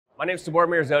My name is Sabor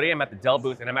Zodi. I'm at the Dell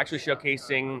booth, and I'm actually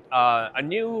showcasing a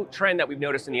new trend that we've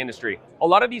noticed in the industry. A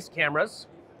lot of these cameras,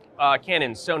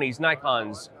 Canons, Sonys,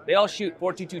 Nikons, they all shoot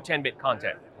 422 10-bit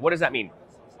content. What does that mean?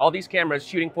 All these cameras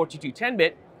shooting 422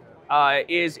 10-bit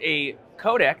is a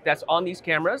codec that's on these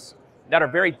cameras that are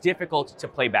very difficult to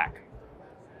play back.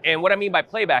 And what I mean by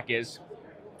playback is,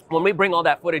 when we bring all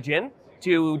that footage in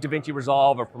to DaVinci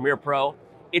Resolve or Premiere Pro,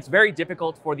 it's very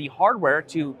difficult for the hardware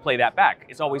to play that back.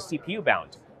 It's always CPU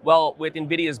bound. Well, with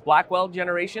NVIDIA's Blackwell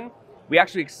generation, we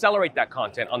actually accelerate that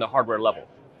content on the hardware level.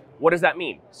 What does that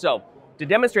mean? So to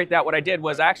demonstrate that, what I did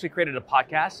was I actually created a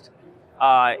podcast.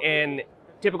 And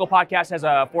typical podcast has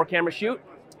a 4-camera shoot.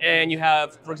 And you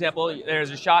have, for example,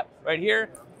 there's a shot right here,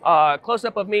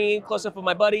 close-up of me, close-up of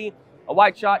my buddy, a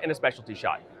wide shot, and a specialty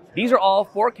shot. These are all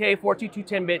 4K 422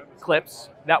 10-bit clips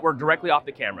that were directly off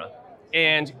the camera.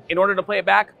 And in order to play it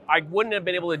back, I wouldn't have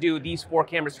been able to do these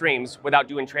 4-camera streams without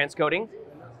doing transcoding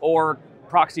or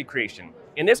proxy creation.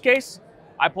 In this case,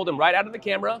 I pulled them right out of the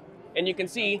camera, and you can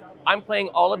see I'm playing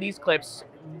all of these clips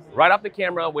right off the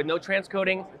camera with no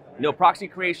transcoding, no proxy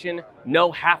creation,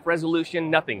 no half resolution,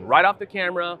 nothing. Right off the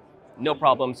camera, no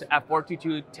problems, at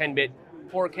 422 10-bit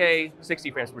 4K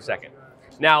 60 frames per second.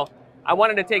 Now, I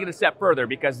wanted to take it a step further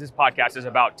because this podcast is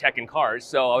about tech and cars.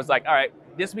 So I was like, all right,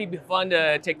 this would be fun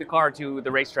to take the car to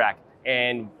the racetrack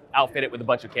and outfit it with a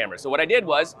bunch of cameras. So what I did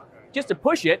was, just to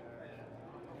push it,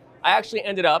 I actually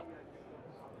ended up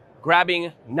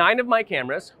grabbing 9 of my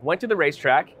cameras, went to the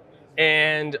racetrack,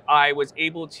 and I was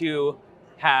able to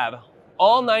have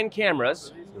all 9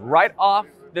 cameras right off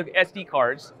the SD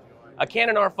cards, a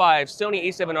Canon R5, Sony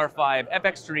A7R5,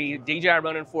 FX3, DJI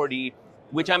Ronin 4D,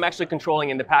 which I'm actually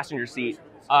controlling in the passenger seat,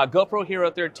 GoPro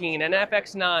Hero 13, an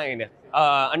FX9,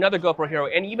 another GoPro Hero,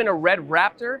 and even a Red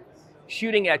Raptor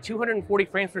shooting at 240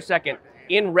 frames per second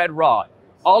in Red RAW.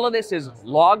 All of this is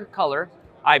log color.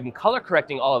 I'm color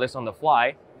correcting all of this on the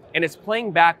fly, and it's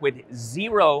playing back with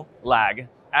 0 lag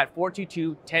at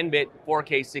 422 10-bit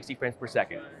 4K 60 frames per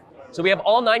second. So we have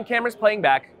all 9 cameras playing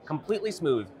back completely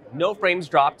smooth, no frames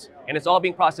dropped, and it's all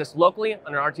being processed locally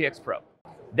on an RTX Pro.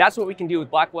 That's what we can do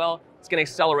with Blackwell. It's going to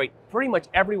accelerate pretty much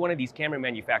every one of these camera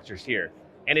manufacturers here.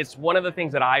 And it's one of the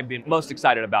things that I've been most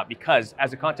excited about because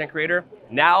as a content creator,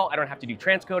 now I don't have to do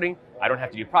transcoding, I don't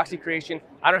have to do proxy creation,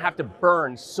 I don't have to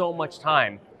burn so much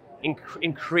time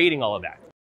in creating all of that.